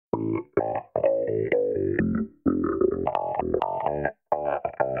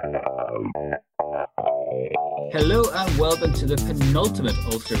Hello and welcome to the penultimate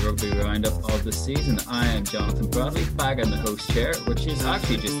Ulster Rugby Roundup of the season. I am Jonathan Bradley, back in the host chair, which is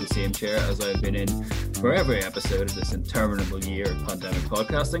actually just the same chair as I've been in for every episode of this interminable year of pandemic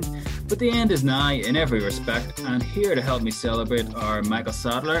podcasting. But the end is nigh in every respect, and here to help me celebrate are Michael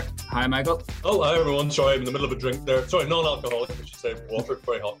Sadler. Hi, Michael. Oh, hi everyone. Sorry, I'm in the middle of a drink there. Sorry, non-alcoholic, I should say. Water,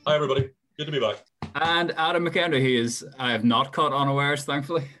 very hot. Hi everybody. Good to be back. And Adam McKendry, I have not caught unawares,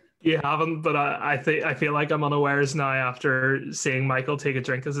 thankfully. You haven't, but I feel like I'm unawares now after seeing Michael take a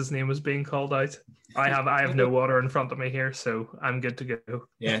drink as his name was being called out. I have no water in front of me here, so I'm good to go.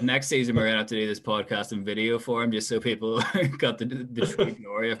 Yeah, next season we're gonna have to do this podcast in video form, just so people got the true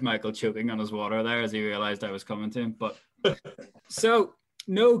glory of Michael choking on his water there as he realised I was coming to him. But so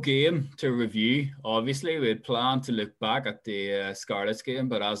no game to review. Obviously, we had planned to look back at the Scarlets game,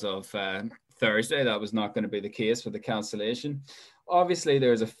 but as of Thursday, that was not going to be the case with the cancellation. Obviously,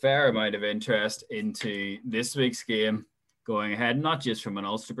 there's a fair amount of interest into this week's game going ahead, not just from an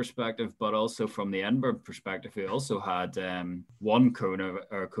Ulster perspective, but also from the Edinburgh perspective, who also had one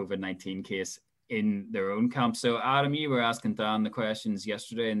COVID-19 case in their own camp. So, Adam, you were asking Dan the questions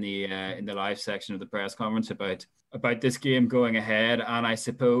yesterday in the live section of the press conference about this game going ahead, and I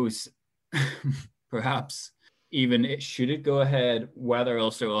suppose perhaps even should it go ahead, whether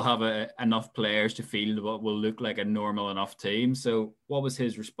Ulster will have enough players to field what will look like a normal enough team. So what was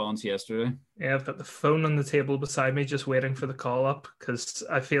his response yesterday? Yeah, I've got the phone on the table beside me just waiting for the call up because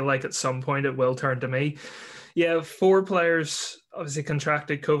I feel like at some point it will turn to me. Yeah, 4 players obviously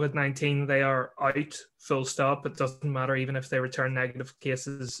contracted COVID-19. They are out, full stop. It doesn't matter even if they return negative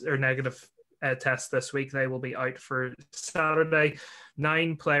cases or negative tests this week, they will be out for Saturday.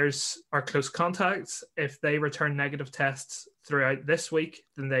 9 players are close contacts. If they return negative tests throughout this week,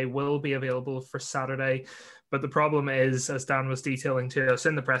 then they will be available for Saturday. But the problem is, as Dan was detailing to us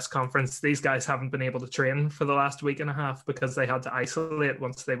in the press conference, these guys haven't been able to train for the last week and a half because they had to isolate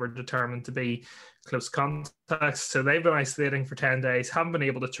once they were determined to be close contacts. So they've been isolating for 10 days, haven't been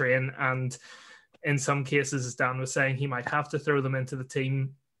able to train. And in some cases, as Dan was saying, he might have to throw them into the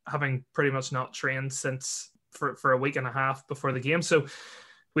team having pretty much not trained since for a week and a half before the game. So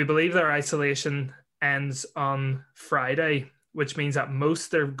we believe their isolation ends on Friday, which means at most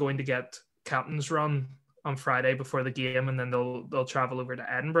they're going to get captain's run on Friday before the game, and then they'll travel over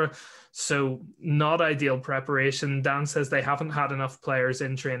to Edinburgh. So not ideal preparation. Dan says they haven't had enough players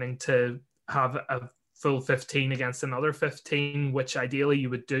in training to have a full 15 against another 15, which ideally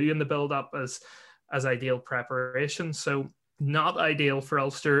you would do in the build-up as ideal preparation. So not ideal for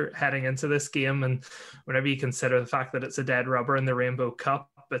Ulster heading into this game, and whenever you consider the fact that it's a dead rubber in the Rainbow Cup,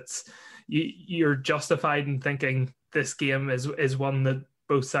 you're justified in thinking this game is one that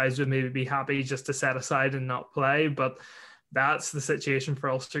both sides would maybe be happy just to set aside and not play. But that's the situation for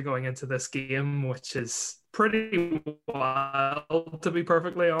Ulster going into this game, which is pretty wild, to be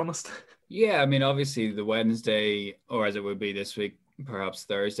perfectly honest. Yeah, I mean, obviously the Wednesday, or as it would be this week, perhaps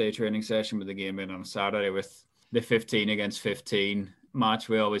Thursday training session with the game in on Saturday with the 15 against 15 match.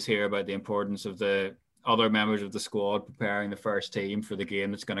 We always hear about the importance of the other members of the squad preparing the first team for the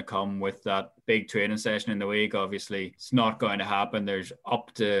game that's going to come with that big training session in the week. Obviously, it's not going to happen. There's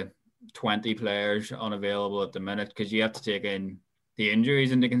up to 20 players unavailable at the minute because you have to take in the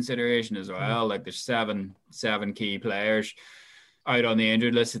injuries into consideration as well. Like there's seven key players out on the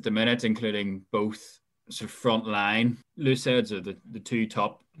injured list at the minute, including both sort of front line loose heads, or the 2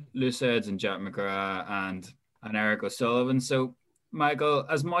 top loose heads, and Jack McGrath and Eric O'Sullivan. So, Michael,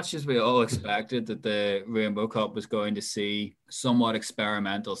 as much as we all expected that the Rainbow Cup was going to see somewhat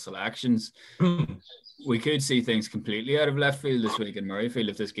experimental selections, we could see things completely out of left field this week in Murrayfield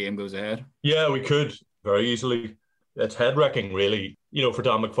if this game goes ahead. Yeah, we could very easily. It's head-wrecking, really, for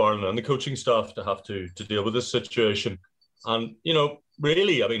Dan McFarlane and the coaching staff to have to deal with this situation. And,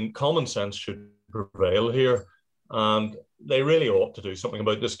 really, I mean, common sense should prevail here. And they really ought to do something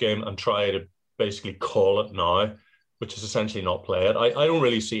about this game and try to basically call it now, which is essentially not play it. I don't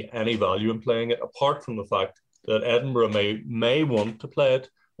really see any value in playing it, apart from the fact that Edinburgh may want to play it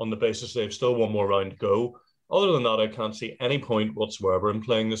on the basis they've still one more round to go. Other than that, I can't see any point whatsoever in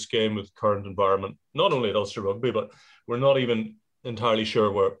playing this game with the current environment, not only at Ulster Rugby, but we're not even entirely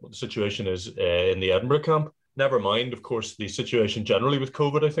sure what the situation is in the Edinburgh camp. Never mind, of course, the situation generally with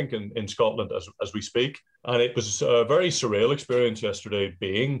COVID, I think, in Scotland as we speak. And it was a very surreal experience yesterday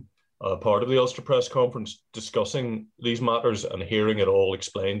being part of the Ulster press conference, discussing these matters and hearing it all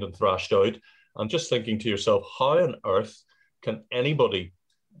explained and thrashed out. And just thinking to yourself, how on earth can anybody,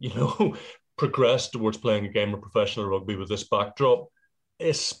 progress towards playing a game of professional rugby with this backdrop?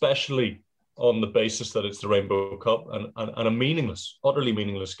 especially on the basis that it's the Rainbow Cup and a utterly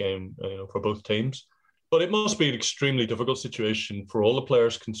meaningless game, for both teams. But it must be an extremely difficult situation for all the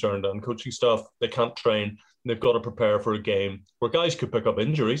players concerned and coaching staff. They can't train, and they've got to prepare for a game where guys could pick up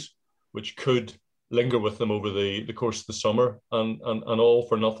injuries, which could linger with them over the course of the summer, and all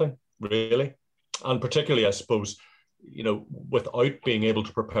for nothing, really. And particularly, I suppose, without being able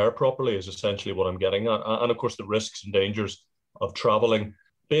to prepare properly is essentially what I'm getting at. And of course, the risks and dangers of travelling,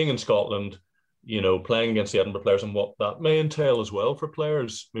 being in Scotland, playing against the Edinburgh players, and what that may entail as well for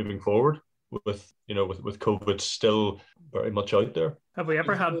players moving forward with COVID still very much out there. Have we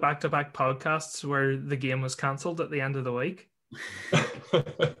ever had back-to-back podcasts where the game was cancelled at the end of the week?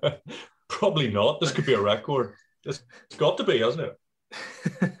 Probably not. This could be a record. It's got to be, hasn't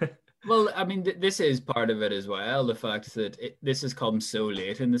it? Well, I mean, this is part of it as well. The fact that this has come so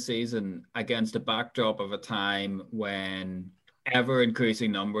late in the season against a backdrop of a time when ever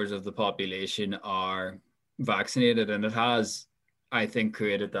increasing numbers of the population are vaccinated. And it has, I think,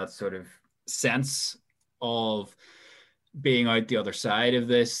 created that sort of sense of being out the other side of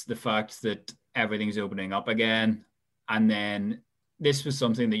this, the fact that everything's opening up again. And then this was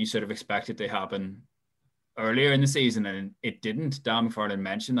something that you sort of expected to happen earlier in the season, and it didn't. Dan McFarland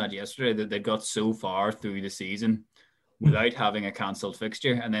mentioned that yesterday, that they got so far through the season without having a cancelled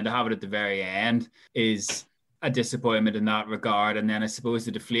fixture, and then to have it at the very end is a disappointment in that regard. And then I suppose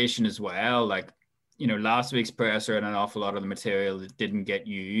the deflation as well, last week's presser and an awful lot of the material that didn't get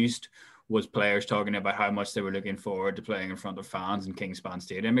used was players talking about how much they were looking forward to playing in front of fans in Kingspan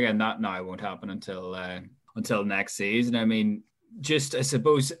Stadium. Again, that now won't happen until next season. I mean, just, I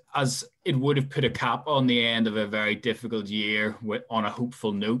suppose, as it would have put a cap on the end of a very difficult year on a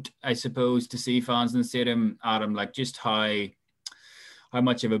hopeful note, I suppose, to see fans in the stadium. Adam, just how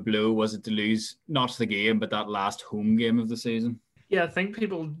much of a blow was it to lose not the game, but that last home game of the season? Yeah, I think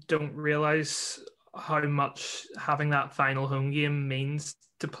people don't realise how much having that final home game means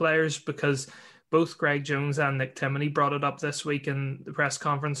to players, because both Greg Jones and Nick Timoney brought it up this week in the press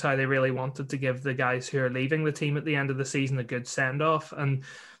conference, how they really wanted to give the guys who are leaving the team at the end of the season a good send-off. And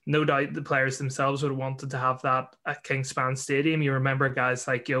no doubt the players themselves would have wanted to have that at Kingspan Stadium. You remember guys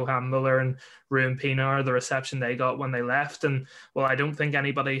like Johan Muller and Ruben Pienaar, the reception they got when they left. And, well, I don't think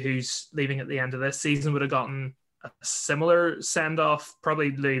anybody who's leaving at the end of this season would have gotten a similar send-off.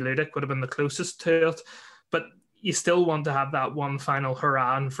 Probably Louis Ludik would have been the closest to it. But you still want to have that one final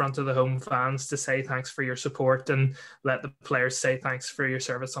hurrah in front of the home fans to say thanks for your support and let the players say thanks for your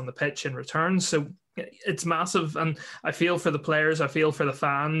service on the pitch in return. So it's massive. And I feel for the players, I feel for the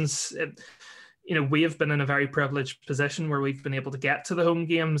fans. We have been in a very privileged position where we've been able to get to the home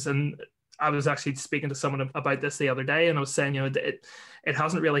games. And I was actually speaking to someone about this the other day, and I was saying, it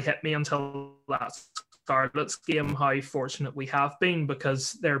hasn't really hit me until last Scarlets game how fortunate we have been,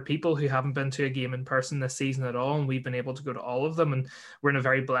 because there are people who haven't been to a game in person this season at all, and we've been able to go to all of them, and we're in a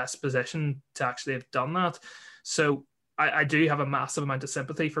very blessed position to actually have done that. So I do have a massive amount of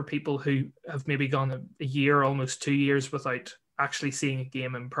sympathy for people who have maybe gone a year, almost 2 years without actually seeing a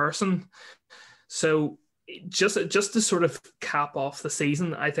game in person. So just to sort of cap off the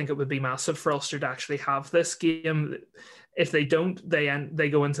season, I think it would be massive for Ulster to actually have this game. If they don't, they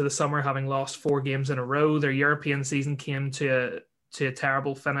go into the summer having lost 4 games in a row. Their European season came to a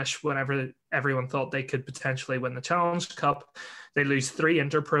terrible finish whenever everyone thought they could potentially win the Challenge Cup. They lose 3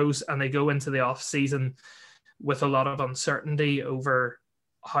 Interpros, and they go into the off season with a lot of uncertainty over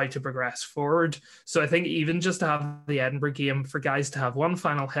how to progress forward. So I think even just to have the Edinburgh game, for guys to have one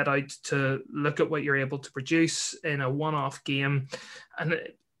final head out to look at what you're able to produce in a one-off game, and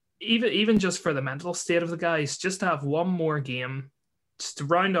even just for the mental state of the guys, just to have one more game, just to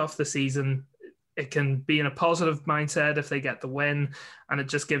round off the season. It can be in a positive mindset if they get the win, and it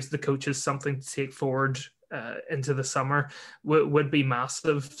just gives the coaches something to take forward into the summer, would be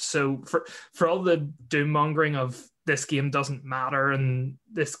massive. So for all the doom mongering of this game doesn't matter and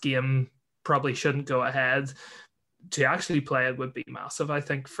this game probably shouldn't go ahead, to actually play it would be massive, I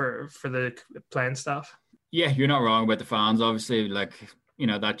think, for the playing staff. Yeah, you're not wrong about the fans. Obviously,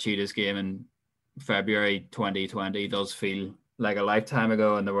 that Cheetahs game in February 2020 does feel like a lifetime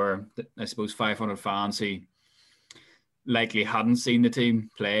ago, and there were, I suppose, 500 fans who likely hadn't seen the team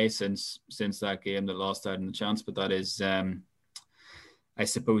play since that game that lost out in the chance. But that is, I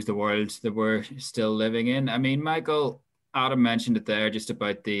suppose, the world that we're still living in. I mean, Michael, Adam mentioned it there, just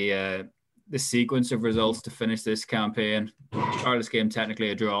about the sequence of results to finish this campaign. Scarlets game technically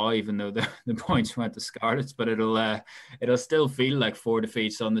a draw, even though the points went to Scarlets, but it'll still feel like 4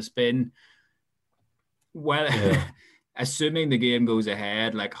 defeats on the spin. Well, yeah. Assuming the game goes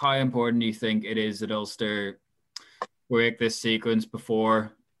ahead, how important do you think it is that Ulster break this sequence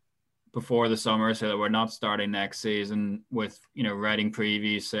before the summer so that we're not starting next season with, writing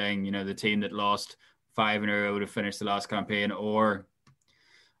previews saying, the team that lost 5 in a row to finish the last campaign, or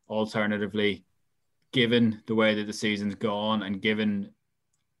alternatively, given the way that the season's gone and given,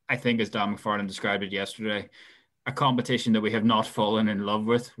 I think as Dan McFarland described it yesterday, a competition that we have not fallen in love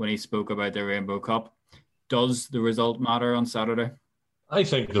with when he spoke about the Rainbow Cup. Does the result matter on Saturday? I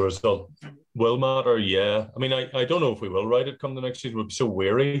think the result will matter, yeah. I mean, I don't know if we will write it come the next season. We'll be so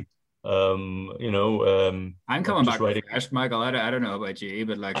weary. I'm coming back refreshed, Michael. I don't know about you,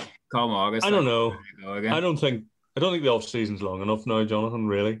 but come August, I don't know. I don't think the off season's long enough now, Jonathan.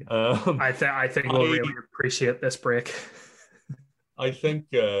 Really, I think we'll really appreciate this break. I think,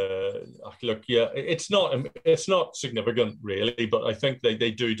 look, yeah, it's not significant really, but I think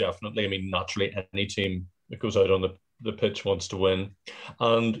they do definitely. I mean, naturally, any team that goes out on the pitch wants to win,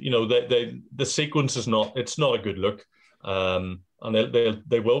 and the sequence is not a good look. And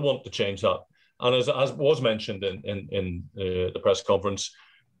they will want to change that. And as was mentioned in the press conference,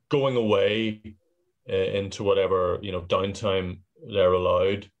 going away into whatever downtime they're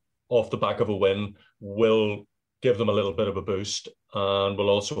allowed off the back of a win will give them a little bit of a boost, and will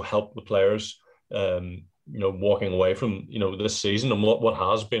also help the players walking away from this season and what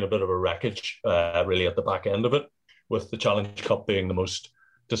has been a bit of a wreckage really at the back end of it, with the Challenge Cup being the most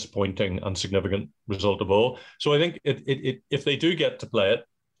disappointing and significant result of all. So I think if they do get to play it,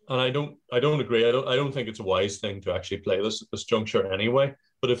 and I don't agree, I don't think it's a wise thing to actually play this at this juncture anyway.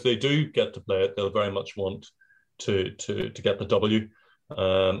 But if they do get to play it, they'll very much want to get the W.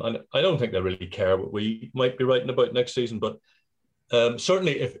 And I don't think they really care what we might be writing about next season. But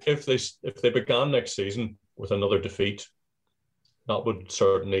certainly, if they began next season with another defeat, that would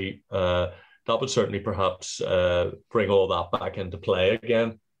certainly perhaps bring all that back into play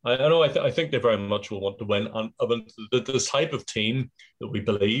again. I know. I think they very much will want to win, and the type of team that we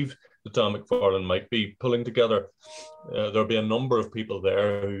believe that Dan McFarland might be pulling together, there'll be a number of people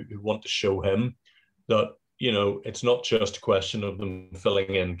there who want to show him that it's not just a question of them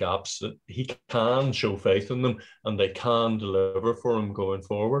filling in gaps, that he can show faith in them and they can deliver for him going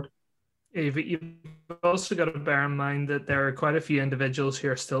forward. You've also got to bear in mind that there are quite a few individuals who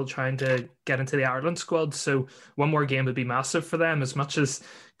are still trying to get into the Ireland squad. So one more game would be massive for them. As much as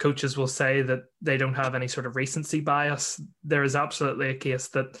coaches will say that they don't have any sort of recency bias, there is absolutely a case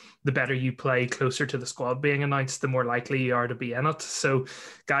that the better you play closer to the squad being announced, the more likely you are to be in it. So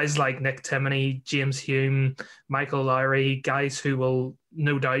guys like Nick Timoney, James Hume, Michael Lowry, guys who will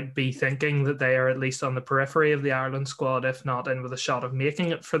no doubt be thinking that they are at least on the periphery of the Ireland squad, if not in with a shot of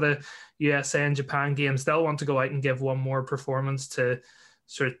making it for the USA and Japan games, they'll want to go out and give one more performance to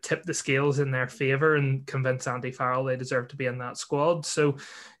sort of tip the scales in their favour and convince Andy Farrell they deserve to be in that squad. So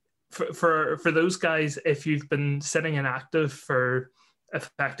for those guys, if you've been sitting inactive for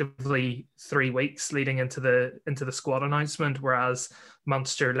effectively 3 weeks leading into the squad announcement, whereas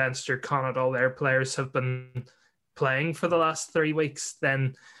Munster, Leinster, Connacht, all their players have been playing for the last 3 weeks,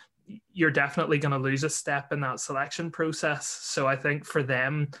 then you're definitely going to lose a step in that selection process. So I think for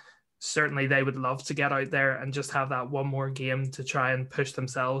them, certainly they would love to get out there and just have that one more game to try and push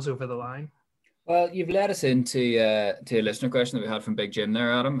themselves over the line. Well, you've led us into to a listener question that we had from Big Jim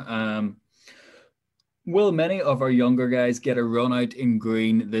there, Adam. Will many of our younger guys get a run out in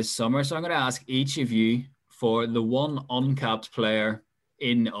green this summer? So I'm going to ask each of you for the one uncapped player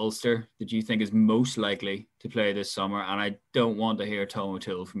in Ulster that you think is most likely to play this summer. And I don't want to hear Tom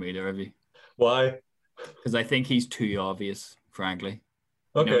O'Toole from either of you. Why? Because I think he's too obvious, frankly.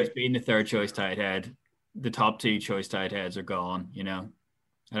 Okay. He's been the third choice tight head. The top 2 choice tight heads are gone, And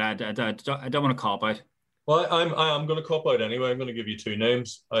I don't want to cop out. Well, I'm going to cop out anyway. I'm going to give you 2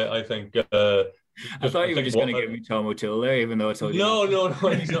 names. I think. I thought you were just going to give me Tom O'Toole there, even though I told you. No.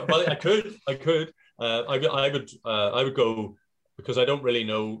 He's not. Well, I could. I would go, because I don't really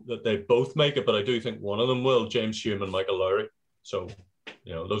know that they both make it, but I do think one of them will. James Hume and Michael Lowry. So,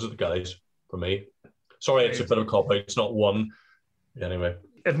 those are the guys for me. Sorry, it's a bit of a cop out. It's not one. Anyway,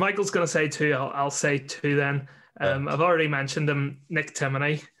 if Michael's going to say 2, I'll say 2 then. I've already mentioned him, Nick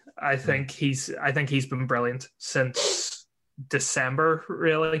Timoney. I think he's been brilliant since December,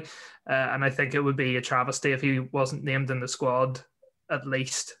 really, and I think it would be a travesty if he wasn't named in the squad at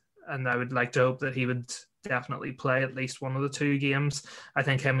least. And I would like to hope that he would definitely play at least one of the 2 games. I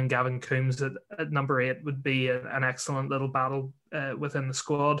think him and Gavin Coombs at number 8 would be an excellent little battle within the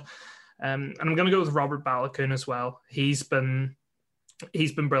squad. And I'm going to go with Robert Balakoon as well. He's been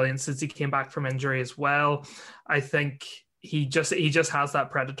brilliant since he came back from injury as well. I think he just has that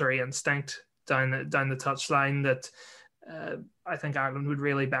predatory instinct down the touchline that I think Ireland would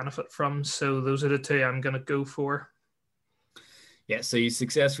really benefit from. So those are the 2 I'm going to go for. Yeah, so you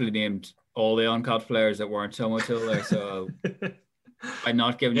successfully named all the uncut players that weren't Tom O'Toole there. So by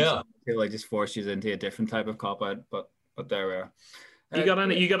not giving you Tom O'Toole, I just forced you into a different type of cop out. But there we are. You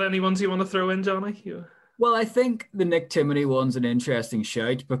got any ones you want to throw in, Johnny? Well, I think the Nick Timoney one's an interesting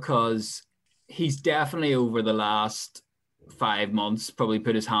shout because he's definitely over the last 5 months probably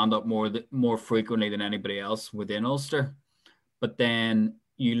put his hand up more frequently than anybody else within Ulster. But then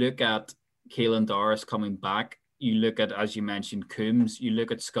you look at Keelan Doris coming back. You look at, as you mentioned, Coombs. You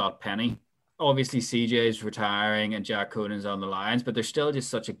look at Scott Penny. Obviously, CJ's retiring and Jack Conan's on the Lions, but there's still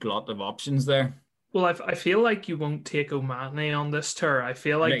just such a glut of options there. Well, I feel like you won't take O'Mahony on this tour. I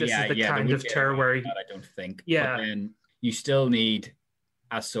feel like this is the kind of tour where I don't think. Yeah. But then you still need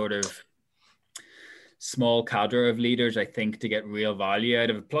a sort of small cadre of leaders, I think, to get real value out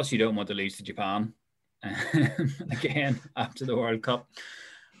of it. Plus, you don't want to lose to Japan again after the World Cup.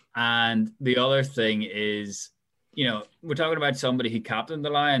 And the other thing is, we're talking about somebody who captained the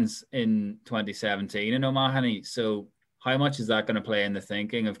Lions in 2017 in O'Mahony. So how much is that going to play in the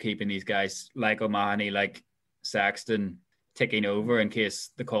thinking of keeping these guys like O'Mahony, like Saxton, ticking over in case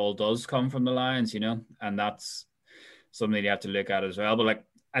the call does come from the Lions, And that's something you have to look at as well. But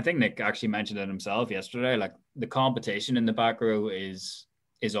I think Nick actually mentioned it himself yesterday. The competition in the back row is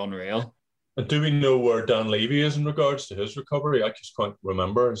unreal. And do we know where Dan Levy is in regards to his recovery? I just can't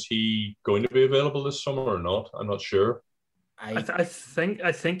remember. Is he going to be available this summer or not? I'm not sure. I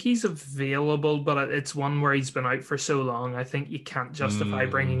think he's available, but it's one where he's been out for so long. I think you can't justify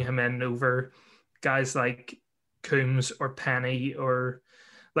bringing him in over guys like Coombs or Penny or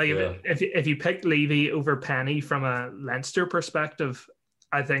if you pick Levy over Penny from a Leinster perspective,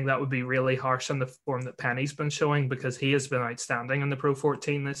 I think that would be really harsh on the form that Penny's been showing because he has been outstanding in the Pro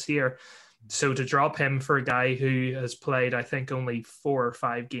 14 this year. So to drop him for a guy who has played, I think, only 4 or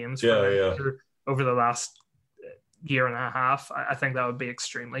 5 games over the last year and a half, I think that would be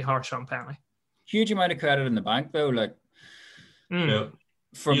extremely harsh on Penny. Huge amount of credit in the bank, though.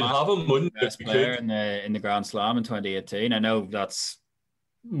 For you have him, wouldn't best player in the Grand Slam in 2018. I know that's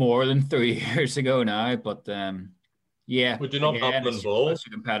more than 3 years ago now, but would you not have him involved? It's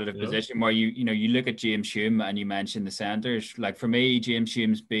a competitive position where you look at James Hume and you mentioned the centres. For me, James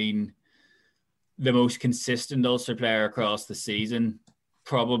Hume's been the most consistent Ulster player across the season,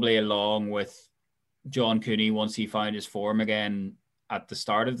 probably along with John Cooney once he found his form again at the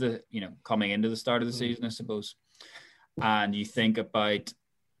start of coming into the start of the season, I suppose. And you think about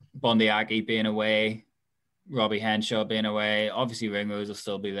Bundy Aki being away, Robbie Henshaw being away. Obviously, Ringrose will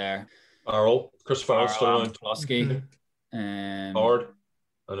still be there. Chris Farrell's still around. Plosky. Hard.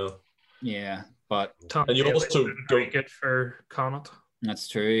 I know. Yeah, but and you also very good for Connacht. That's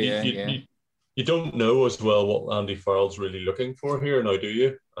true. You don't know as well what Andy Farrell's really looking for here now, do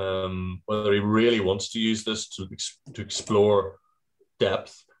you? Whether he really wants to use this to explore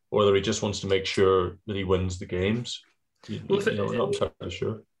depth, or whether he just wants to make sure that he wins the games. I'm not entirely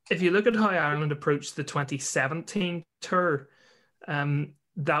sure. If you look at how Ireland approached the 2017 tour,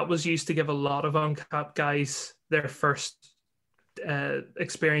 that was used to give a lot of uncapped guys their first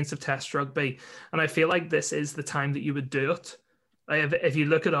experience of Test rugby. And I feel like this is the time that you would do it. If you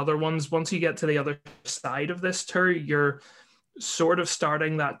look at other ones, once you get to the other side of this tour, you're sort of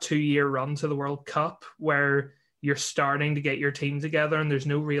starting that 2-year run to the World Cup where you're starting to get your team together and there's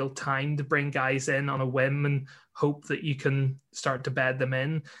no real time to bring guys in on a whim and hope that you can start to bed them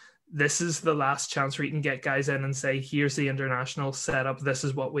in. This is the last chance where you can get guys in and say, here's the international setup. This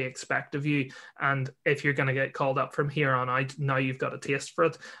is what we expect of you. And if you're going to get called up from here on out, now you've got a taste for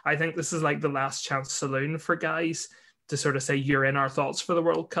it. I think this is like the last chance saloon for guys to sort of say, you're in our thoughts for the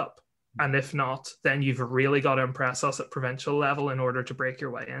World Cup. And if not, then you've really got to impress us at provincial level in order to break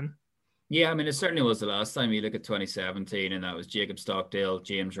your way in. Yeah, I mean, it certainly was the last time. You look at 2017 and that was Jacob Stockdale,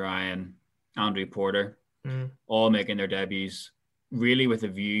 James Ryan, Andrew Porter, all making their debuts, really with a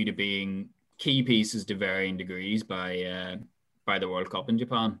view to being key pieces to varying degrees by the World Cup in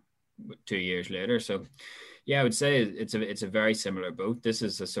Japan 2 years later. So, yeah, I would say it's a very similar boat. This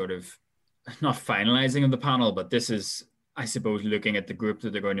is a sort of not finalizing of the panel, but this is, I suppose, looking at the group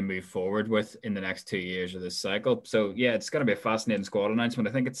that they're going to move forward with in the next 2 years of this cycle. So, yeah, it's going to be a fascinating squad announcement.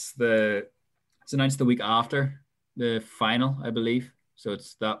 I think it's announced the week after the final, I believe. So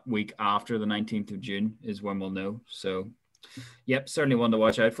it's that week after the 19th of June is when we'll know. So, yep, certainly one to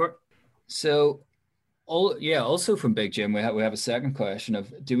watch out for. So, also from Big Jim, we have a second question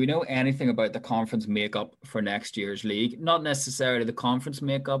of, do we know anything about the conference makeup for next year's league? Not necessarily the conference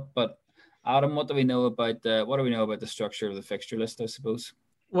makeup, but Adam, what do we know about the structure of the fixture list, I suppose?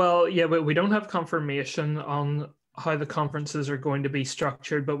 Well, yeah, we don't have confirmation on how the conferences are going to be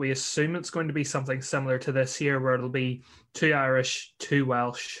structured, but we assume it's going to be something similar to this year, where it'll be 2 Irish, 2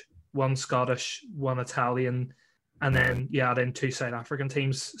 Welsh, 1 Scottish, 1 Italian, and then you add in 2 South African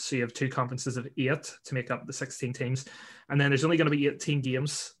teams. So you have 2 conferences of 8 to make up the 16 teams. And then there's only going to be 18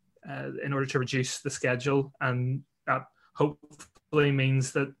 games in order to reduce the schedule. And that hopefully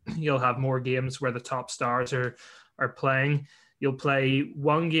means that you'll have more games where the top stars are playing. You'll play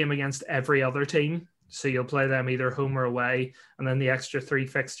 1 game against every other team. So you'll play them either home or away. And then the extra 3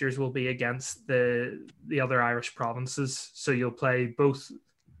 fixtures will be against the other Irish provinces. So you'll play both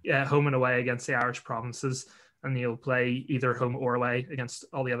home and away against the Irish provinces, and you'll play either home or away against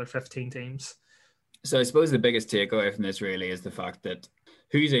all the other 15 teams. So I suppose the biggest takeaway from this really is the fact that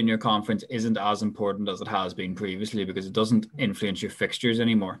who's in your conference isn't as important as it has been previously, because it doesn't influence your fixtures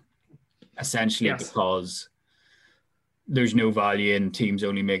anymore. Essentially, yes. Because there's no value in teams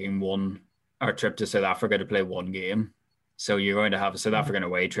only making our trip to South Africa to play 1 game. So you're going to have a South African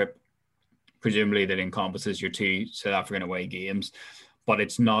away trip, presumably that encompasses your 2 South African away games. But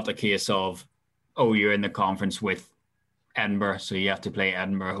it's not a case of, oh, you're in the conference with Edinburgh, so you have to play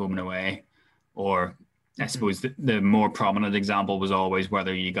Edinburgh home and away. Or I suppose the more prominent example was always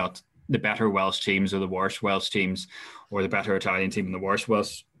whether you got the better Welsh teams or the worse Welsh teams, or the better Italian team and the worse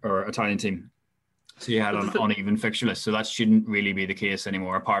Welsh or Italian team. So you had an uneven fixture list. So that shouldn't really be the case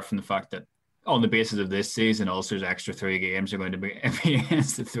anymore, apart from the fact that on the basis of this season, Ulster's extra 3 games are going to be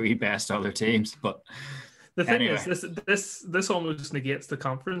against the 3 best other teams. But the thing is, this almost negates the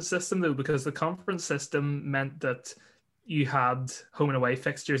conference system, though, because the conference system meant that you had home and away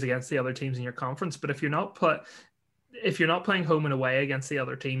fixtures against the other teams in your conference. But if you're not playing home and away against the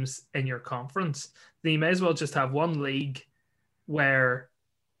other teams in your conference, then you may as well just have 1 league where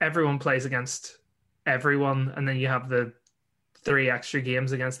everyone plays against everyone, and then you have the 3 extra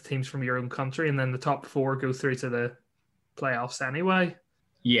games against the teams from your own country, and then the top 4 go through to the playoffs anyway.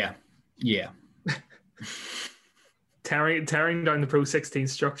 Yeah. Tearing down the Pro 16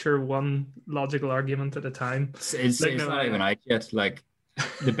 structure, one logical argument at a time. It's not even out yet. Like,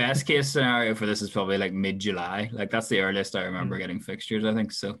 the best case scenario for this is probably like mid-July. Like, that's the earliest I remember getting fixtures, I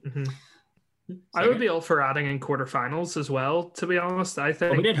think. So I would be all for adding in quarterfinals as well, to be honest. I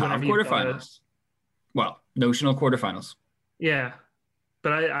think we did have quarterfinals. Well, notional quarterfinals. Yeah,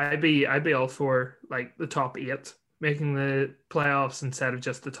 but I'd be all for like the top 8 making the playoffs instead of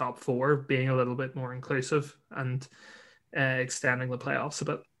just the top 4, being a little bit more inclusive and extending the playoffs a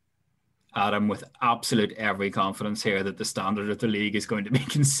bit. Adam, with absolute every confidence here that the standard of the league is going to be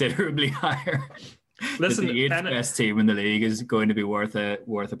considerably higher. Listen, the 8th best team in the league is going to be worth a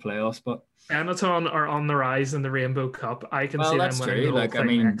playoff spot. Benetton are on the rise in the Rainbow Cup. I can see them winning the whole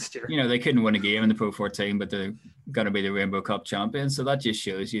thing next year. You know, they couldn't win a game in the Pro 14, but they're going to be the Rainbow Cup champions. So that just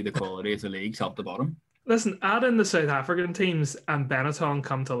shows you the quality of the league, top to bottom. Listen, add in the South African teams and Benetton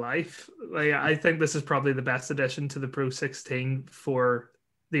come to life. Like, I think this is probably the best addition to the Pro 16 for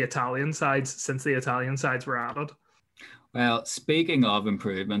the Italian sides since the Italian sides were added. Well, speaking of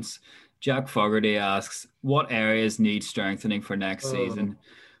improvements, Jack Fogarty asks, what areas need strengthening for next season?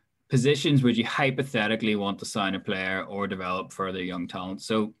 Positions would you hypothetically want to sign a player or develop further young talent?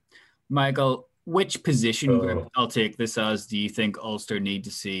 So, Michael, which position group, I'll take this as, do you think Ulster need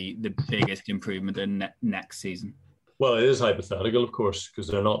to see the biggest improvement in next season? Well, it is hypothetical, of course, because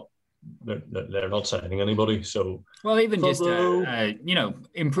they're not signing anybody. So, well, even just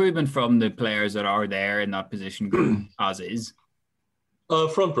improvement from the players that are there in that position group as is.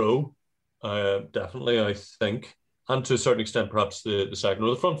 Front row, definitely, I think, and to a certain extent, perhaps the second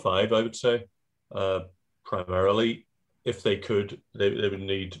row, the front 5, I would say, primarily. If they could, they would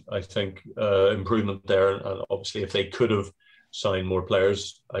need, I think, improvement there. And obviously, if they could have signed more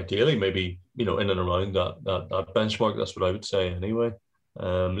players, ideally, maybe, in and around that benchmark, that's what I would say anyway.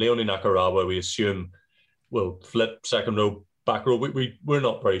 Leonie Nakarawa, we assume, will flip second row, back row. We're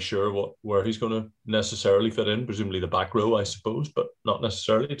not very sure where he's going to necessarily fit in. Presumably the back row, I suppose, but not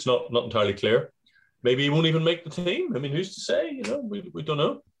necessarily. It's not entirely clear. Maybe he won't even make the team. I mean, who's to say? We don't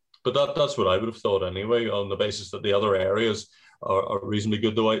know. But that's what I would have thought anyway, on the basis that the other areas are reasonably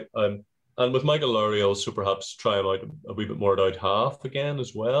good. Though and with Michael Lowry, also perhaps try him out a wee bit more at out half again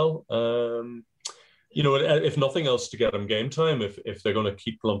as well. If nothing else, to get him game time. If they're going to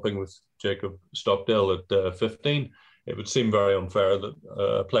keep lumping with Jacob Stockdale at 15, it would seem very unfair that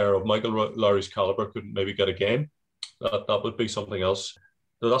a player of Michael Lowry's caliber couldn't maybe get a game. That would be something else.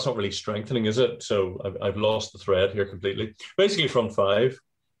 That's not really strengthening, is it? So I've lost the thread here completely. Basically, front 5.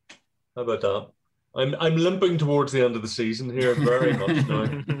 How about that? I'm limping towards the end of the season here very much now.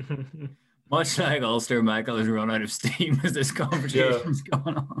 Much like Ulster, Michael has run out of steam as this conversation's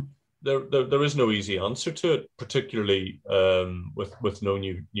going on. there is no easy answer to it, particularly with no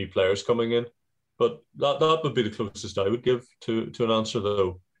new players coming in. But that would be the closest I would give to an answer,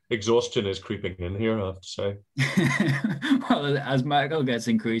 though. Exhaustion is creeping in here, I have to say. Well, as Michael gets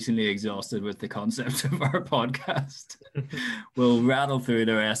increasingly exhausted with the concept of our podcast, we'll rattle through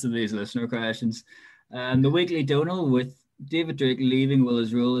the rest of these listener questions. The weekly donal with David Drake leaving, will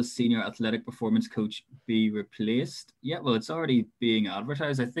his role as senior athletic performance coach be replaced? Yeah, well, it's already being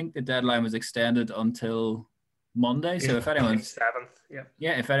advertised. I think the deadline was extended until Monday. So if anyone's 7th,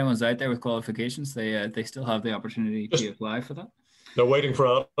 if anyone's out there with qualifications, they still have the opportunity to apply for that. They're waiting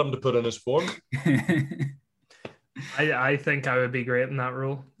for Adam to put in his form. I think I would be great in that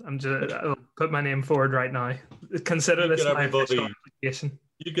role. I'll put my name forward right now. Consider this my official application.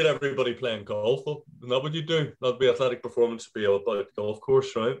 You get everybody playing golf. Isn't that what you do? That'd be athletic performance to be about golf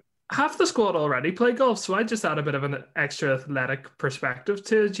course, right? Half the squad already play golf, so I just add a bit of an extra athletic perspective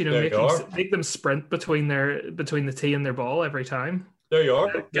to it. Make them sprint between the tee and their ball every time. There you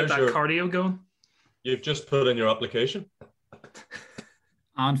are. Get that cardio going. You've just put in your application.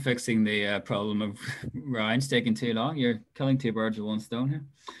 And fixing the problem of Ryan's taking too long. You're killing two birds with one stone here.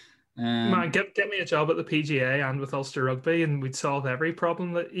 Man, get me a job at the PGA and with Ulster Rugby, and we'd solve every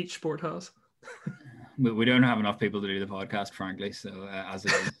problem that each sport has. We don't have enough people to do the podcast, frankly. So as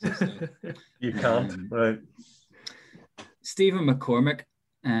it is, so, you can't, right? Stephen McCormick,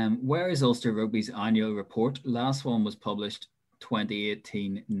 where is Ulster Rugby's annual report? Last one was published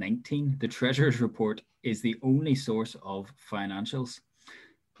 2018-19. The Treasurer's Report is the only source of financials.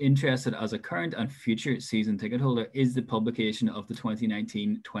 Interested as a current and future season ticket holder, is the publication of the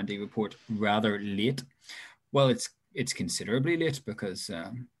 2019-20 report rather late? Well, it's considerably late because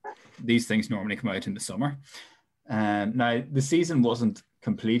these things normally come out in the summer. Now, the season wasn't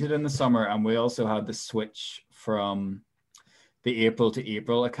completed in the summer, and we also had the switch from the April to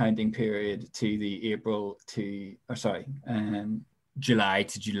April accounting period to the July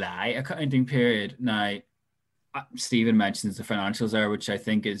to July accounting period. Now, Stephen mentions the financials there, which I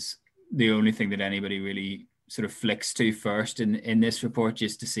think is the only thing that anybody really sort of flicks to first in this report,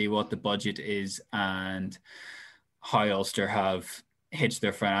 just to see what the budget is and how Ulster have hit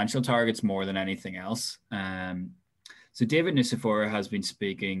their financial targets more than anything else. So David Nucifora has been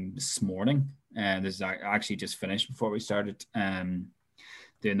speaking this morning, and this is actually just finished before we started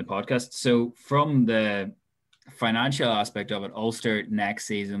doing the podcast. So from the financial aspect of it, Ulster next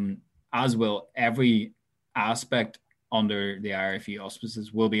season, as will every aspect under the RFU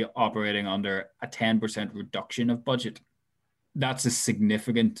auspices, will be operating under a 10% reduction of budget. That's a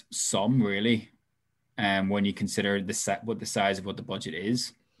significant sum, really, when you consider what the size of what the budget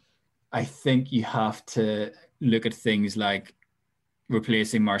is. I think you have to look at things like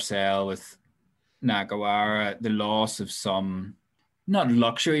replacing Marcel with Nakawara, the loss of some, not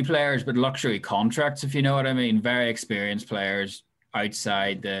luxury players, but luxury contracts, if you know what I mean. Very experienced players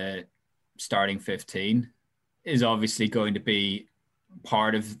outside the starting 15 is obviously going to be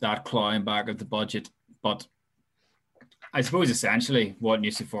part of that clawing back of the budget. But I suppose essentially what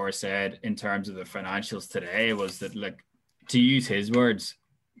Nucifora said in terms of the financials today was that, like, to use his words,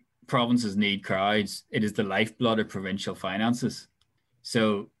 provinces need crowds. It is the lifeblood of provincial finances.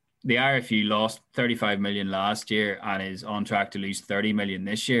 So the RFU lost 35 million last year and is on track to lose 30 million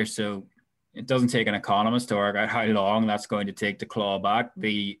this year. So it doesn't take an economist to work out how long that's going to take to claw back.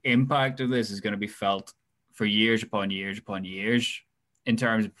 The impact of this is going to be felt for years upon years upon years in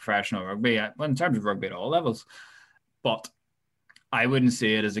terms of professional rugby, in terms of rugby at all levels. But I wouldn't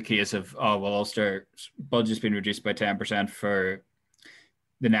see it as a case of, Ulster's budget's been reduced by 10% for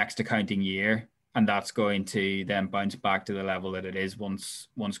the next accounting year, and that's going to then bounce back to the level that it is once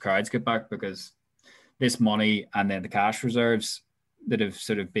crowds get back, because this money and then the cash reserves that have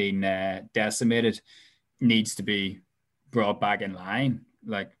sort of been decimated needs to be brought back in line.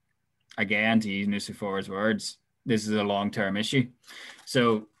 Like, again, to use Nucifora's words, this is a long-term issue.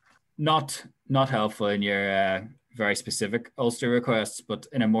 So not helpful in your very specific Ulster requests, but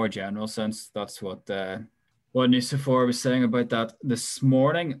in a more general sense, that's what Nucifora was saying about that this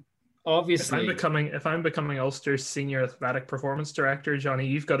morning. Obviously, if I'm becoming Ulster's senior athletic performance director, Johnny,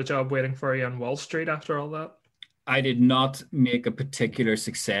 you've got a job waiting for you on Wall Street after all that. I did not make a particular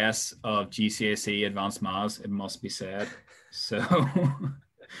success of GCSE Advanced Maths, it must be said. So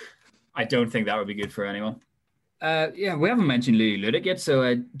I don't think that would be good for anyone. We haven't mentioned Louis Ludik yet.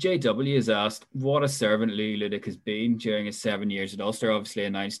 So JW has asked what a servant Louis Ludik has been during his 7 years at Ulster. Obviously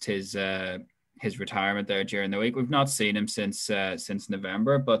announced his retirement there during the week. We've not seen him since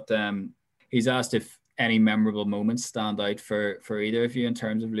November, but he's asked if any memorable moments stand out for either of you in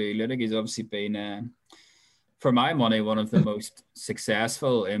terms of Louis Ludik. He's obviously been for my money, one of the most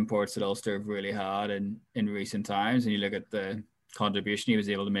successful imports that Ulster have really had in recent times. And you look at the contribution he was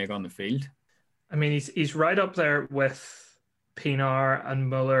able to make on the field. I mean, he's right up there with Pienaar and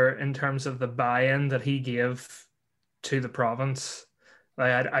Muller in terms of the buy-in that he gave to the province.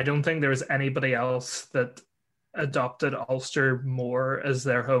 Like, I don't think there was anybody else that adopted Ulster more as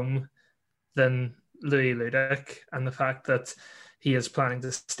their home than Louis Ludik, and the fact that he is planning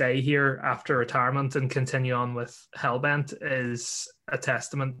to stay here after retirement and continue on with Hellbent is a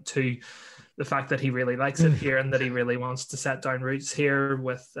testament to the fact that he really likes it here and that he really wants to set down roots here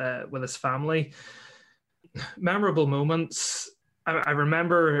with his family. Memorable moments. I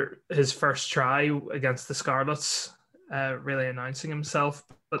remember his first try against the Scarlets, really announcing himself.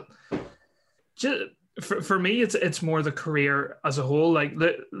 But just, for me, it's more the career as a whole. Like,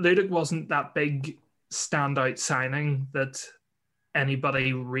 Ludik wasn't that big standout signing that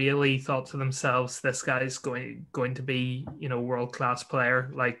anybody really thought to themselves, this guy's going to be, world-class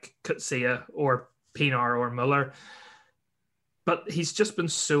player like Coetzee or Pienaar or Muller. But he's just been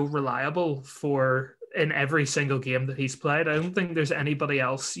so reliable in every single game that he's played. I don't think there's anybody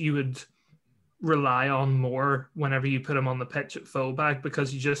else you would rely on more whenever you put him on the pitch at fullback,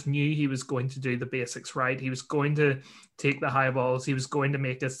 because you just knew he was going to do the basics right. He was going to take the high balls, he was going to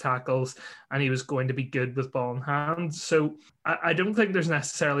make his tackles, and he was going to be good with ball in hand. So I don't think there's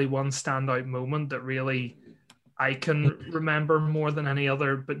necessarily one standout moment that really I can remember more than any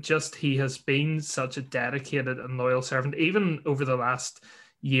other, but just he has been such a dedicated and loyal servant, even over the last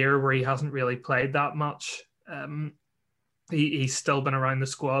year where he hasn't really played that much. He's still been around the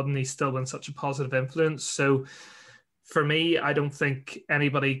squad and he's still been such a positive influence. So for me, I don't think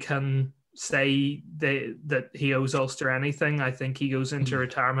anybody can say that he owes Ulster anything. I think he goes into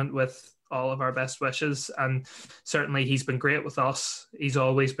retirement with all of our best wishes, and certainly he's been great with us. He's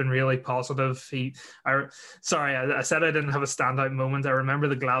always been really positive. I said I didn't have a standout moment. I remember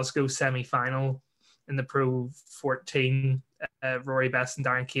the Glasgow semi-final in the Pro 14, Rory Best and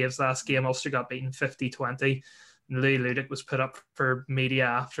Darren Cave's last game. Ulster got beaten 50-20. Louis Ludik was put up for media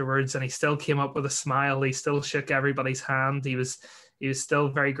afterwards, and he still came up with a smile. He still shook everybody's hand. He was still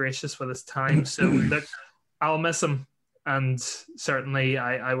very gracious with his time. So look, I'll miss him, and certainly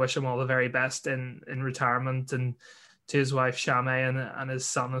I wish him all the very best in retirement, and to his wife Shame and his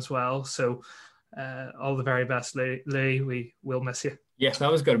son as well. So all the very best, Louis. We will miss you. Yes,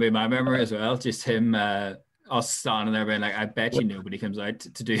 that was going to be my memory as well. Just him. Us standing there being like, I bet you nobody comes out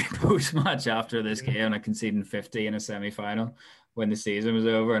to do post-match after this game, like conceding 50 in a semi-final when the season was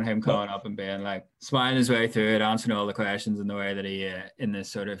over, and him coming up and being like, smiling his way through it, answering all the questions in the way that he, in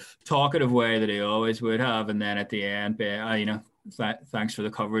this sort of talkative way that he always would have, and then at the end being, thanks for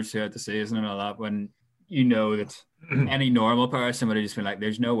the coverage throughout the season and all that, when you know that any normal person would have just been like,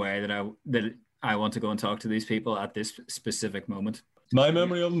 there's no way that I want to go and talk to these people at this specific moment. My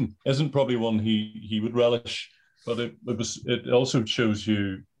memory of him isn't probably one he would relish, but it also shows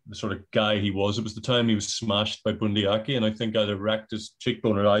you the sort of guy he was. It was the time he was smashed by Bundee Aki, and I think either wrecked his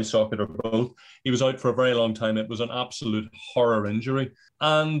cheekbone or eye socket or both. He was out for a very long time. It was an absolute horror injury,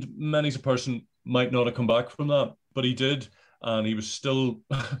 and many's a person might not have come back from that, but he did, and he was still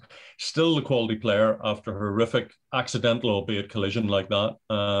the quality player after a horrific, accidental, albeit collision like that.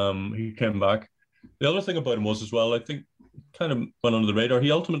 He came back. The other thing about him was as well, I think, kind of went under the radar.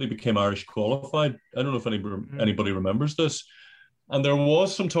 He ultimately became Irish qualified. I don't know if anybody remembers this. And there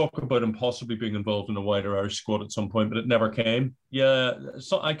was some talk about him possibly being involved in a wider Irish squad at some point, but it never came. Yeah,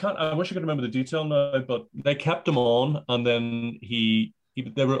 so I wish I could remember the detail now, but they kept him on, and then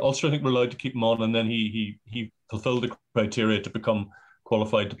they were also, I think, were allowed to keep him on, and then he fulfilled the criteria to become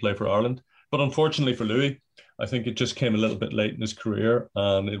qualified to play for Ireland. But unfortunately for Louis, I think it just came a little bit late in his career,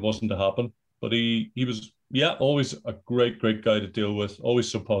 and it wasn't to happen. But he was, always a great guy to deal with, always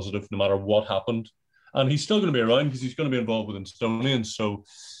so positive no matter what happened. And he's still going to be around because he's going to be involved with Estonians. So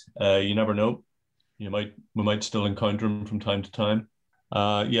you never know. We might still encounter him from time to time.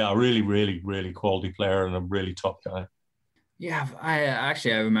 A really, really, really quality player and a really top guy. Yeah, I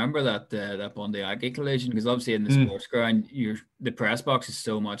remember that Bundee Aki collision, because obviously in the sports ground, the press box is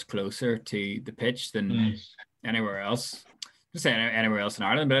so much closer to the pitch than anywhere else. Just saying anywhere else in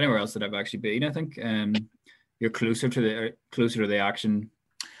Ireland, but anywhere else that I've actually been, I think you're closer to the action,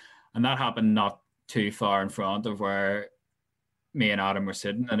 and that happened not too far in front of where me and Adam were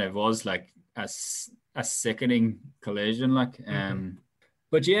sitting, and it was like a sickening collision, like.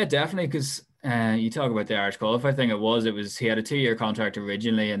 But yeah, definitely, because you talk about the Irish qualified thing. It was he had a 2-year contract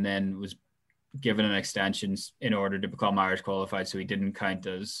originally, and then was given an extension in order to become Irish qualified, so he didn't count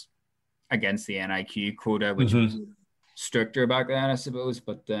as against the NIQ quota, which was stricter back then, I suppose.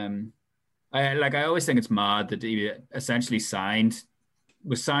 But I always think it's mad that he essentially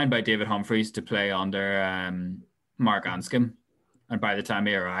was signed by David Humphreys to play under Mark Anscombe, and by the time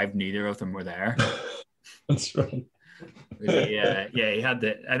he arrived, neither of them were there. That's right. He had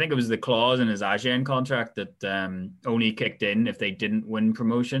I think it was the clause in his Agen contract that only kicked in if they didn't win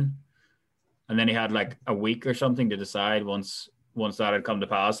promotion, and then he had like a week or something to decide once that had come to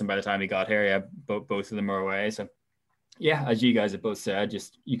pass, and by the time he got here, yeah, both of them were away. So yeah, as you guys have both said,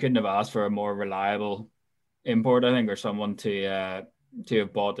 just you couldn't have asked for a more reliable import, I think, or someone to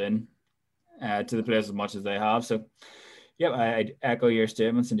have bought in to the place as much as they have. So yeah, I'd echo your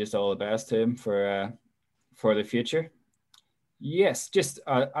statements and just all the best to him for the future. Yes, just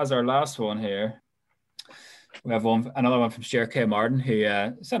as our last one here, we have another one from Cher K. Martin, who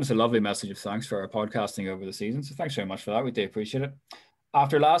sent us a lovely message of thanks for our podcasting over the season. So thanks very much for that. We do appreciate it.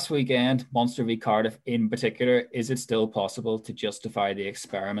 After last weekend, Munster v Cardiff in particular, is it still possible to justify the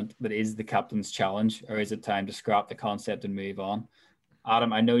experiment that is the captain's challenge, or is it time to scrap the concept and move on?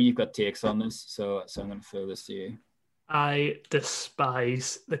 Adam, I know you've got takes on this, so I'm going to throw this to you. I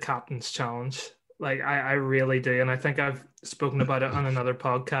despise the captain's challenge. Like I really do, and I think I've spoken about it on another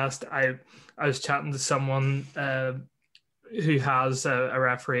podcast. I was chatting to someone who has a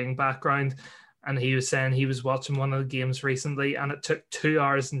refereeing background, and he was saying he was watching one of the games recently, and it took 2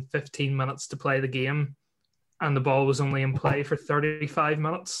 hours and 15 minutes to play the game, and the ball was only in play for 35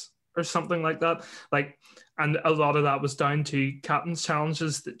 minutes or something like that. And a lot of that was down to captain's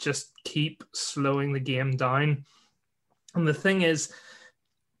challenges that just keep slowing the game down. And the thing is,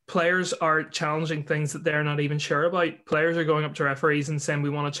 players are challenging things that they're not even sure about. Players are going up to referees and saying, we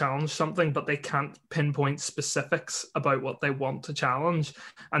want to challenge something, but they can't pinpoint specifics about what they want to challenge.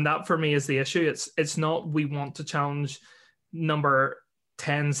 And that for me is the issue. It's not we want to challenge number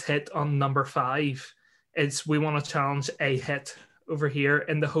 10's hit on number 5. It's we want to challenge a hit over here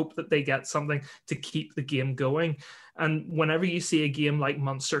in the hope that they get something to keep the game going. And whenever you see a game like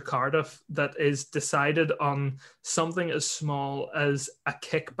Munster Cardiff that is decided on something as small as a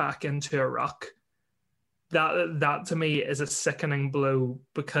kick back into a ruck, that to me is a sickening blow,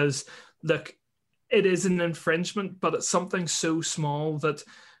 because look, it is an infringement, but it's something so small that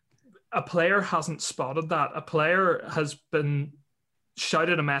a player hasn't spotted that. A player has been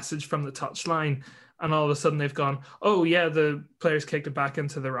shouted a message from the touchline, and all of a sudden they've gone, oh yeah, the players kicked it back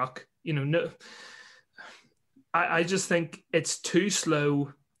into the ruck. No. I just think it's too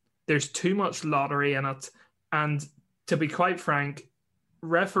slow. There's too much lottery in it. And to be quite frank,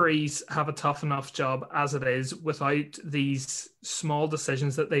 referees have a tough enough job as it is without these small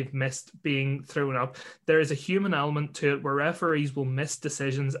decisions that they've missed being thrown up. There is a human element to it where referees will miss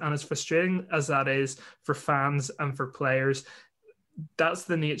decisions. And as frustrating as that is for fans and for players, that's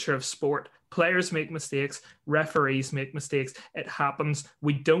the nature of sport. Players make mistakes, referees make mistakes. It happens.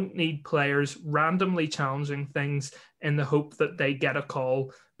 We don't need players randomly challenging things in the hope that they get a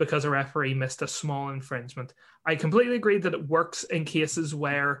call because a referee missed a small infringement. I completely agree that it works in cases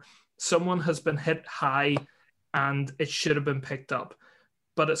where someone has been hit high and it should have been picked up.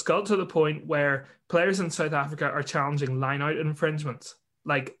 But it's got to the point where players in South Africa are challenging line-out infringements,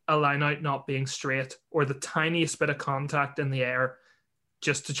 like a line-out not being straight or the tiniest bit of contact in the air,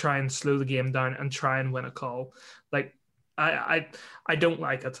 just to try and slow the game down and try and win a call. Like, I don't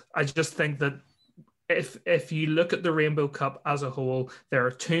like it. I just think that if you look at the Rainbow Cup as a whole, there are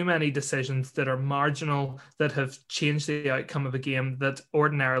too many decisions that are marginal that have changed the outcome of a game that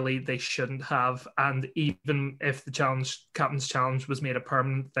ordinarily they shouldn't have. And even if the captain's challenge was made a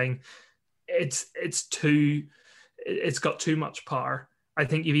permanent thing, it's got too much power. I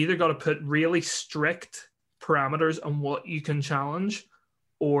think you've either got to put really strict parameters on what you can challenge,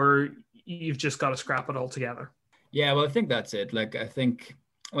 or you've just got to scrap it altogether. Yeah, well, I think that's it. Like, I think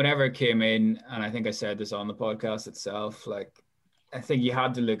whenever it came in, and I think I said this on the podcast itself, like, I think you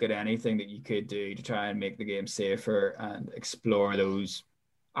had to look at anything that you could do to try and make the game safer and explore those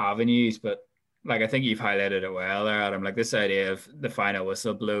avenues. But, like, I think you've highlighted it well there, Adam. Like, this idea of the final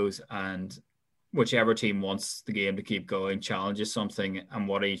whistle blows and whichever team wants the game to keep going challenges something. And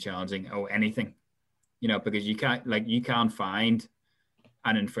what are you challenging? Oh, anything. Because you can't find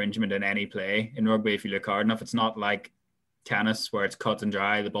an infringement in any play in rugby if you look hard enough. It's not like tennis where it's cut and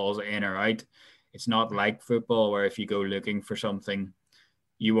dry, the ball's in or out. It's not like football where if you go looking for something,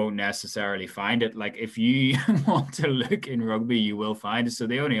 you won't necessarily find it. Like, if you want to look in rugby, you will find it. So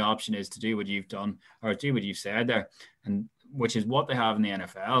the only option is to do what you've done or do what you've said there, and which is what they have in the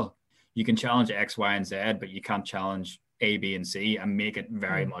NFL. You can challenge X, Y, and Z, but you can't challenge A, B, and C and make it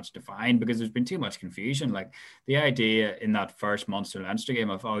very much defined, because there's been too much confusion. Like, the idea in that first Munster-Leinster game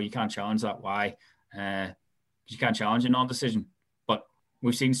of, oh, you can't challenge that, why? You can't challenge a non-decision. But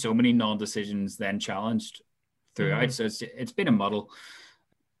we've seen so many non-decisions then challenged throughout. So it's been a muddle.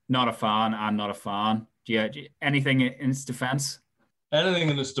 Not a fan and not a fan. Do you anything in its defence? Anything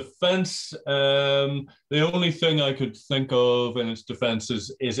in its defence? The only thing I could think of in its defence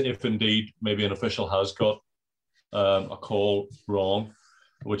is if indeed maybe an official has got a call wrong,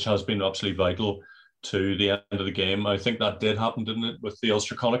 which has been absolutely vital to the end of the game. I think that did happen, didn't it, with the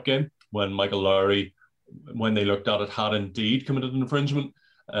Ulster Connacht game, when Michael Lowry, when they looked at it, had indeed committed an infringement.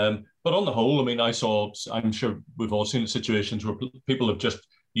 But on the whole, I mean, I'm sure we've all seen situations where people have just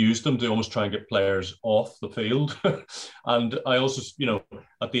used them to almost try and get players off the field. And I also,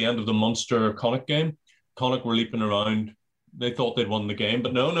 at the end of the Munster Connacht game, Connacht were leaping around. They thought they'd won the game,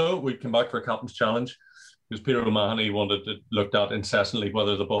 but no, we came back for a captain's challenge because Peter O'Mahony looked at incessantly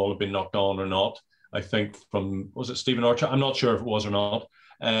whether the ball had been knocked on or not. I think was it Stephen Archer? I'm not sure if it was or not.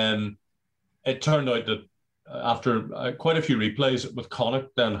 It turned out that after quite a few replays with Connacht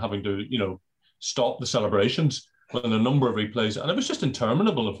then having to, stop the celebrations with a number of replays, and it was just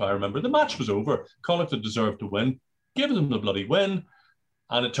interminable, if I remember. The match was over. Connacht had deserved to win. Give them the bloody win.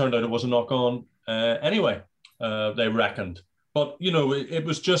 And it turned out it was a knock-on. Anyway, they reckoned. But, it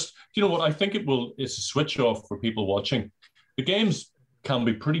was just, what I think it's a switch off for people watching. The games can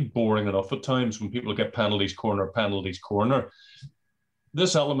be pretty boring enough at times when people get penalties corner.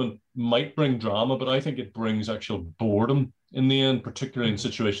 This element might bring drama, but I think it brings actual boredom in the end, particularly in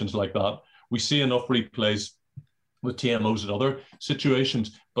situations like that. We see enough replays with TMOs and other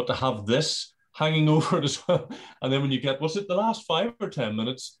situations, but to have this hanging over it as well, and then when you get, was it the last 5 or 10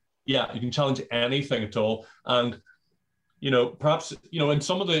 minutes? Yeah, you can challenge anything at all. And, perhaps, in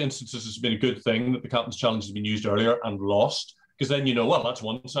some of the instances, it's been a good thing that the captain's challenge has been used earlier and lost, because then, well, that's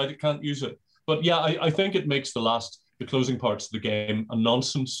one side, it can't use it. But yeah, I think it makes the closing parts of the game a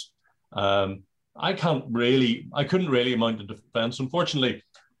nonsense. I couldn't really mount a defence. Unfortunately,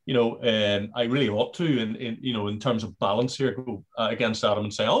 I really ought to, in terms of balance here, go against Adam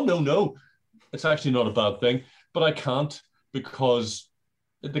and say, oh, no, it's actually not a bad thing. But I can't, because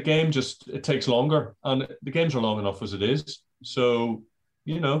the game it takes longer, and the games are long enough as it is. So,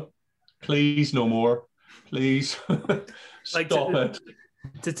 please, no more. Please stop it.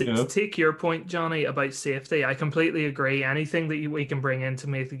 To take your point, Johnny, about safety, I completely agree. Anything that we can bring in to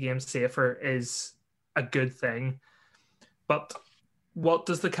make the game safer is a good thing. But what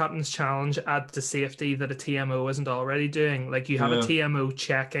does the captain's challenge add to safety that a TMO isn't already doing? Like, you have a TMO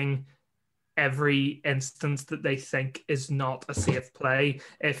checking every instance that they think is not a safe play.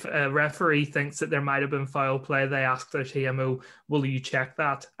 If a referee thinks that there might have been foul play, they ask their TMO, will you check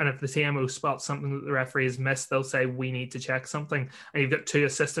that? And if the TMO spots something that the referee has missed, they'll say, we need to check something. And you've got 2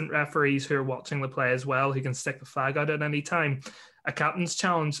 assistant referees who are watching the play as well, who can stick the flag out at any time. A captain's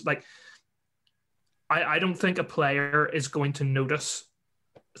challenge, I don't think a player is going to notice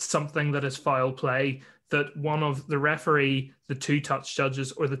something that is foul play that one of the referee, the 2 touch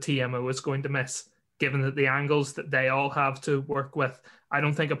judges, or the TMO is going to miss, given that the angles that they all have to work with. I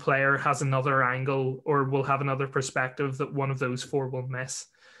don't think a player has another angle or will have another perspective that one of those 4 will miss.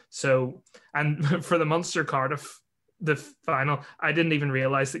 So, and for the Munster Cardiff, the final, I didn't even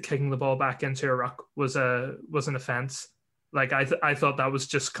realize that kicking the ball back into a ruck was an offence. I thought that was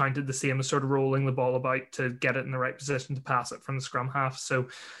just counted the same as sort of rolling the ball about to get it in the right position to pass it from the scrum half. So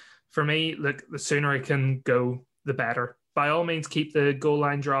for me, look, the sooner I can go, the better. By all means, keep the goal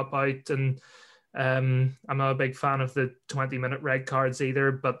line drop out. And I'm not a big fan of the 20-minute red cards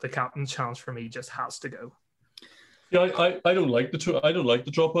either, but the captain's challenge for me just has to go. Yeah, I don't like the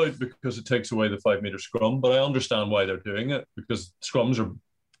dropout because it takes away the 5-meter scrum, but I understand why they're doing it, because scrums are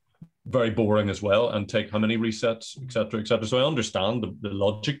very boring as well and take how many resets, etc., etc. So I understand the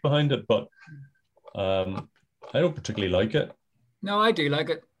logic behind it, but I don't particularly like it. No, I do like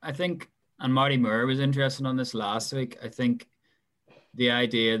it. I think, and Marty Moore was interested on this last week, I think the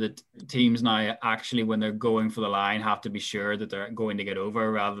idea that teams now actually, when they're going for the line, have to be sure that they're going to get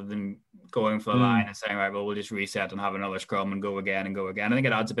over rather than going for the line and saying, right, well, we'll just reset and have another scrum and go again. I think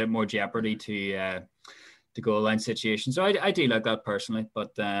it adds a bit more jeopardy to goal line situation. So I do like that personally,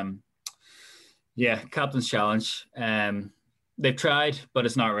 but yeah, captain's challenge. They've tried, but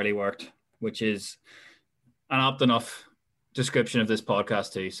it's not really worked, which is an apt enough description of this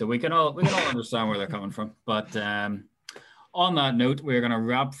podcast too. So we can all understand where they're coming from. But on that note, we're going to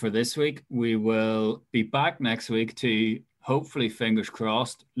wrap for this week. We will be back next week to hopefully, fingers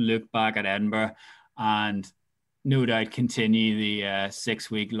crossed, look back at Edinburgh and no doubt continue the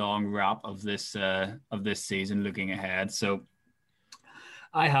 6-week long wrap of this season looking ahead. So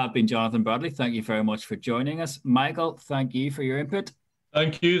I have been Jonathan Bradley. Thank you very much for joining us. Michael, thank you for your input.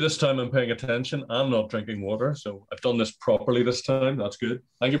 Thank you. This time I'm paying attention. I'm not drinking water, so I've done this properly this time. That's good.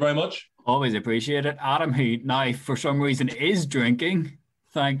 Thank you very much. Always appreciate it. Adam, who now for some reason is drinking,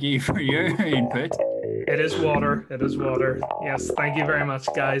 thank you for your input. It is water. It is water. Yes, thank you very much,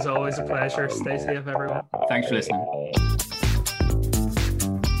 guys. Always a pleasure. Stay safe, everyone. Thanks for listening.